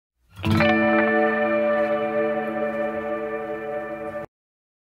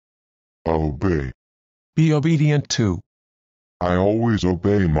Obey. Be obedient to. I always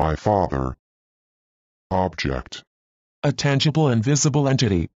obey my father. Object. A tangible and visible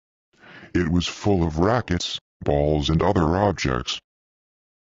entity. It was full of rackets, balls and other objects.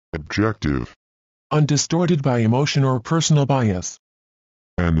 Objective. Undistorted by emotion or personal bias.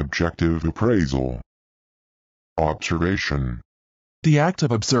 An objective appraisal. Observation. The act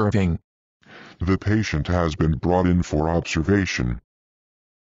of observing. The patient has been brought in for observation.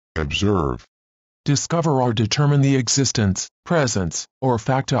 Observe. Discover or determine the existence, presence, or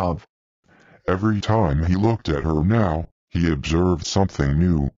fact of. Every time he looked at her now, he observed something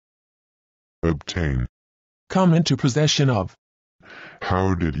new. Obtain. Come into possession of.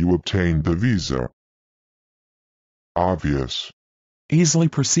 How did you obtain the visa? Obvious. Easily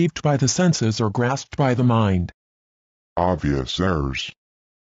perceived by the senses or grasped by the mind. Obvious errors.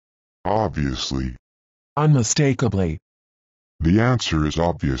 Obviously. Unmistakably. The answer is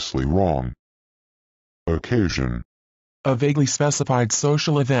obviously wrong. Occasion. A vaguely specified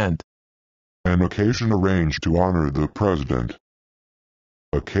social event. An occasion arranged to honor the president.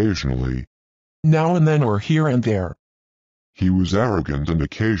 Occasionally. Now and then or here and there. He was arrogant and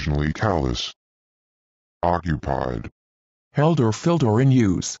occasionally callous. Occupied. Held or filled or in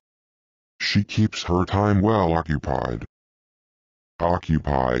use. She keeps her time well occupied.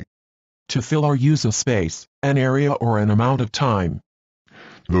 Occupy. To fill or use a space, an area or an amount of time.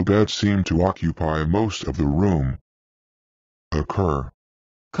 The bed seemed to occupy most of the room. Occur.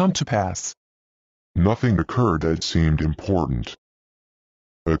 Come to pass. Nothing occurred that seemed important.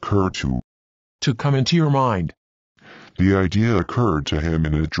 Occur to. To come into your mind. The idea occurred to him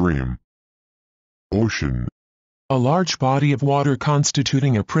in a dream. Ocean. A large body of water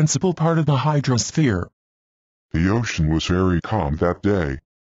constituting a principal part of the hydrosphere. The ocean was very calm that day.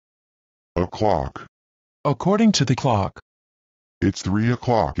 O'clock. According to the clock. It's 3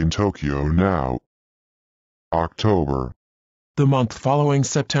 o'clock in Tokyo now. October. The month following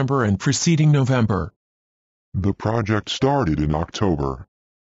September and preceding November. The project started in October.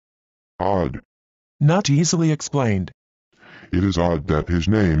 Odd. Not easily explained. It is odd that his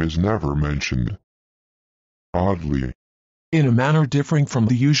name is never mentioned. Oddly. In a manner differing from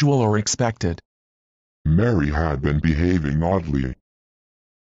the usual or expected. Mary had been behaving oddly.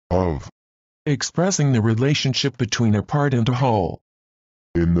 Of. Expressing the relationship between a part and a whole.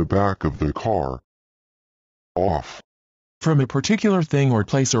 In the back of the car. Off. From a particular thing or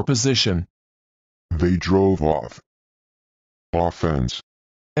place or position. They drove off. Offense.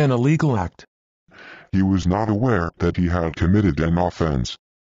 An illegal act. He was not aware that he had committed an offense.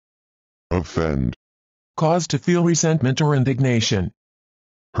 Offend. Cause to feel resentment or indignation.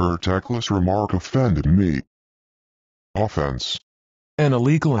 Her tactless remark offended me. Offense. An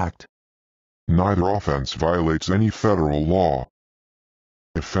illegal act. Neither offense violates any federal law.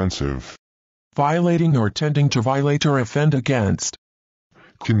 Offensive. Violating or tending to violate or offend against.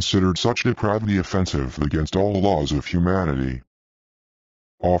 Considered such depravity offensive against all laws of humanity.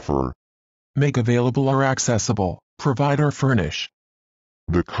 Offer. Make available or accessible, provide or furnish.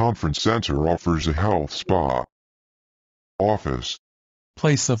 The conference center offers a health spa. Office.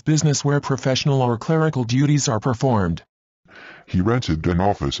 Place of business where professional or clerical duties are performed. He rented an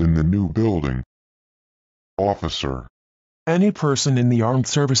office in the new building. Officer. Any person in the armed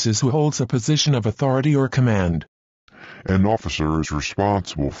services who holds a position of authority or command. An officer is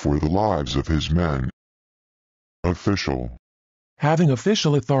responsible for the lives of his men. Official. Having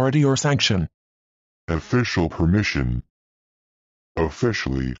official authority or sanction. Official permission.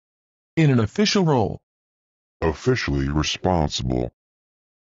 Officially. In an official role. Officially responsible.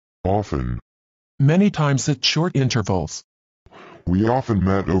 Often. Many times at short intervals. We often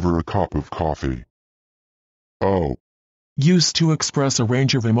met over a cup of coffee. Oh. Used to express a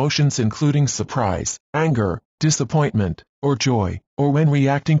range of emotions including surprise, anger, disappointment, or joy, or when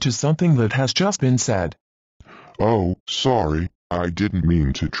reacting to something that has just been said. Oh, sorry, I didn't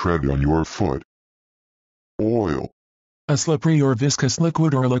mean to tread on your foot. Oil. A slippery or viscous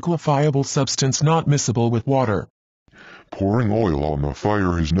liquid or liquefiable substance not miscible with water. Pouring oil on the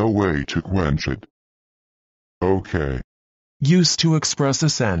fire is no way to quench it. Okay. Used to express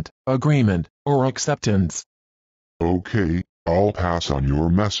assent, agreement, or acceptance. Okay, I'll pass on your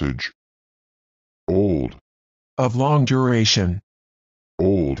message. Old. Of long duration.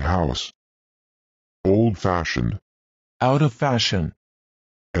 Old house. Old-fashioned. Out of fashion.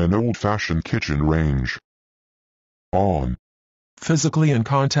 An old-fashioned kitchen range. On. Physically in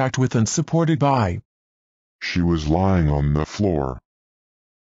contact with and supported by. She was lying on the floor.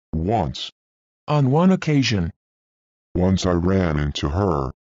 Once. On one occasion. Once I ran into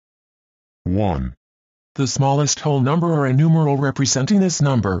her. One. The smallest whole number or a numeral representing this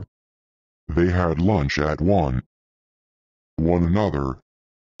number. They had lunch at one another.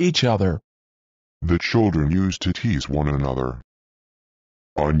 each other. The children used to tease one another.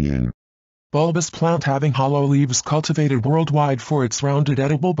 Onion. Bulbous plant having hollow leaves cultivated worldwide for its rounded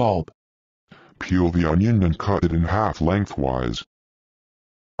edible bulb. Peel the onion and cut it in half lengthwise.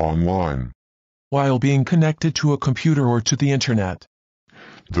 Online. While being connected to a computer or to the internet.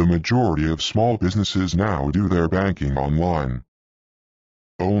 The majority of small businesses now do their banking online.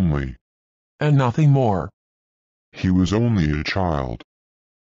 Only. And nothing more. He was only a child.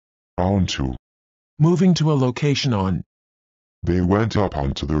 Onto. Moving to a location on. They went up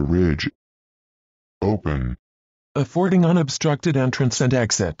onto the ridge. Open. Affording unobstructed entrance and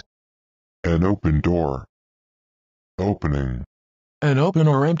exit. An open door. Opening. An open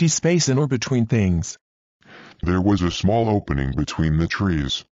or empty space in or between things. There was a small opening between the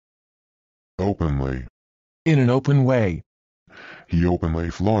trees. Openly. In an open way. He openly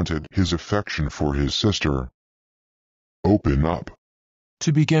flaunted his affection for his sister. Open up.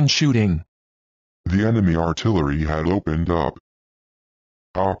 To begin shooting. The enemy artillery had opened up.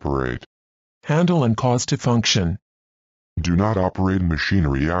 Operate. Handle and cause to function. Do not operate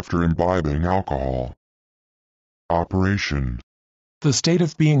machinery after imbibing alcohol. Operation. The state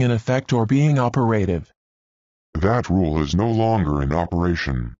of being in effect or being operative. That rule is no longer in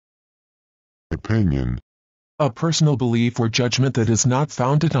operation. Opinion. A personal belief or judgment that is not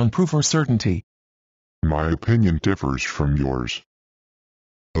founded on proof or certainty. My opinion differs from yours.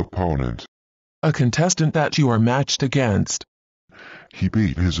 Opponent. A contestant that you are matched against. He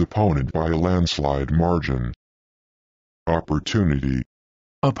beat his opponent by a landslide margin. Opportunity.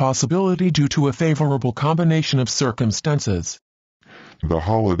 A possibility due to a favorable combination of circumstances. The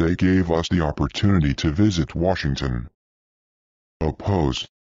holiday gave us the opportunity to visit Washington. Oppose.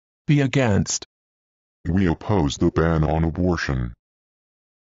 Be against. We oppose the ban on abortion.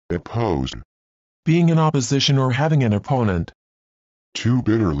 Opposed. Being in opposition or having an opponent. Two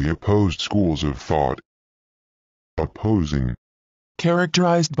bitterly opposed schools of thought. Opposing.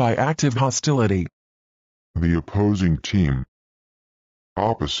 Characterized by active hostility. The opposing team.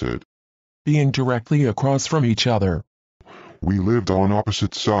 Opposite. Being directly across from each other. We lived on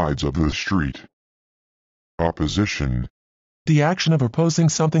opposite sides of the street. Opposition. The action of opposing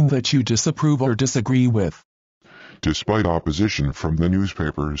something that you disapprove or disagree with. Despite opposition from the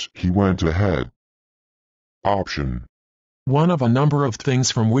newspapers, he went ahead. Option. One of a number of things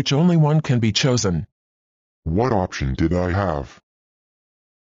from which only one can be chosen. What option did I have?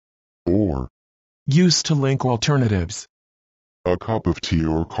 Or. Used to link alternatives. A cup of tea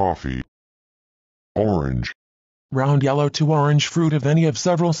or coffee. Orange. Round yellow to orange fruit of any of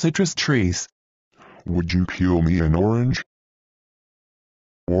several citrus trees. Would you peel me an orange?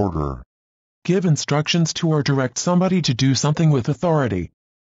 Order. Give instructions to or direct somebody to do something with authority.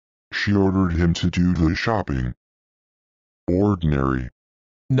 She ordered him to do the shopping. Ordinary.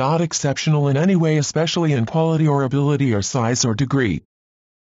 Not exceptional in any way, especially in quality or ability or size or degree.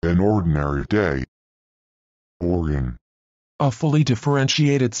 An ordinary day. Organ. A fully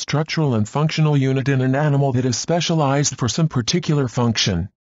differentiated structural and functional unit in an animal that is specialized for some particular function.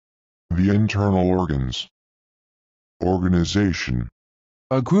 The internal organs. Organization.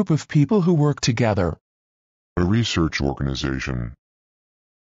 A group of people who work together. A research organization.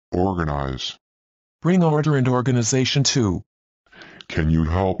 Organize. Bring order and organization to. Can you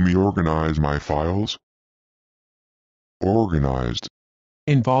help me organize my files? Organized.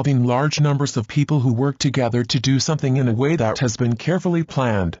 Involving large numbers of people who work together to do something in a way that has been carefully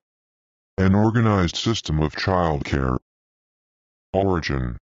planned. An organized system of childcare.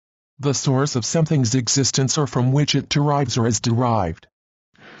 Origin. The source of something's existence or from which it derives or is derived.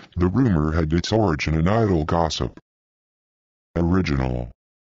 The rumor had its origin in idle gossip. Original.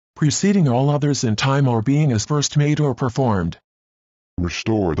 Preceding all others in time or being as first made or performed.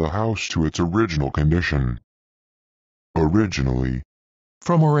 Restore the house to its original condition. Originally.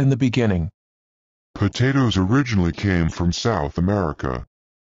 From or in the beginning. Potatoes originally came from South America.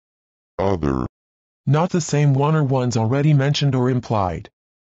 Other. Not the same one or ones already mentioned or implied.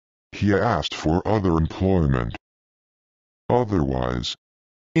 He asked for other employment. Otherwise.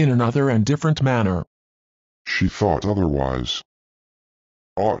 In another and different manner. She thought otherwise.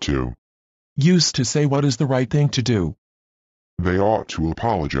 Ought to. Used to say what is the right thing to do. They ought to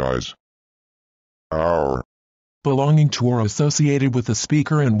apologize. Our. Belonging to or associated with the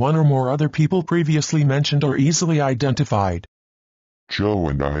speaker and one or more other people previously mentioned or easily identified. Joe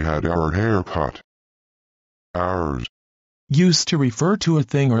and I had our hair cut. Ours. Used to refer to a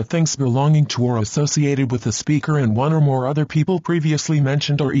thing or things belonging to or associated with the speaker and one or more other people previously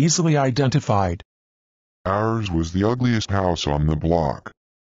mentioned or easily identified. Ours was the ugliest house on the block.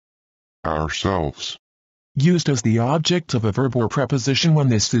 ourselves. Used as the object of a verb or preposition when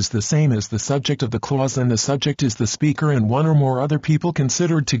this is the same as the subject of the clause and the subject is the speaker and one or more other people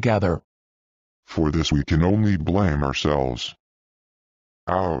considered together. For this we can only blame ourselves.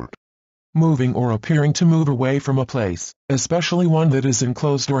 Out. Moving or appearing to move away from a place, especially one that is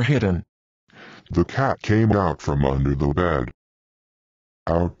enclosed or hidden. The cat came out from under the bed.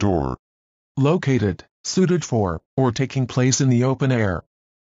 Outdoor. Located, suited for, or taking place in the open air.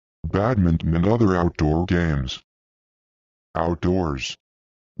 Badminton and other outdoor games. Outdoors.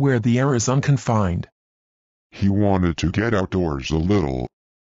 Where the air is unconfined. He wanted to get outdoors a little.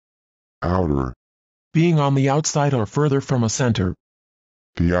 Outer. Being on the outside or further from a center.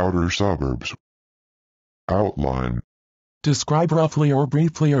 The outer suburbs. Outline. Describe roughly or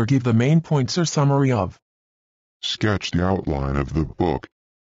briefly or give the main points or summary of. Sketch the outline of the book.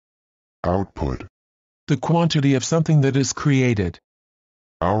 Output. The quantity of something that is created.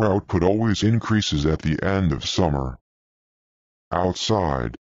 Our output always increases at the end of summer.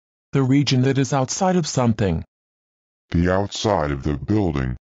 Outside. The region that is outside of something. The outside of the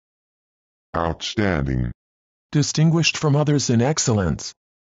building. Outstanding. Distinguished from others in excellence.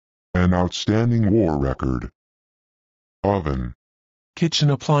 An outstanding war record. Oven.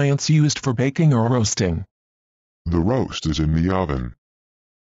 Kitchen appliance used for baking or roasting. The roast is in the oven.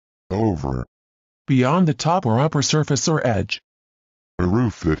 Over. Beyond the top or upper surface or edge. A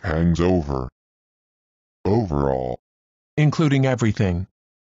roof that hangs over. Overall. Including everything.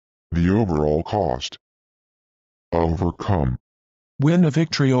 The overall cost. Overcome. Win a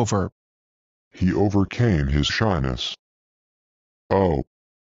victory over. He overcame his shyness. Oh.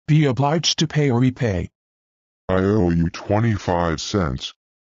 Be obliged to pay or repay. I owe you 25 cents.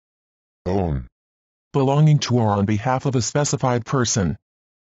 Own. Belonging to or on behalf of a specified person.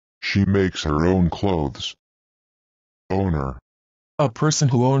 She makes her own clothes. Owner. A person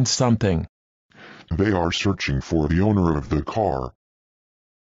who owns something. They are searching for the owner of the car.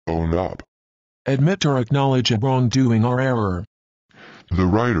 Own up. Admit or acknowledge a wrongdoing or error. The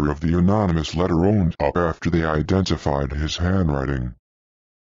writer of the anonymous letter owned up after they identified his handwriting.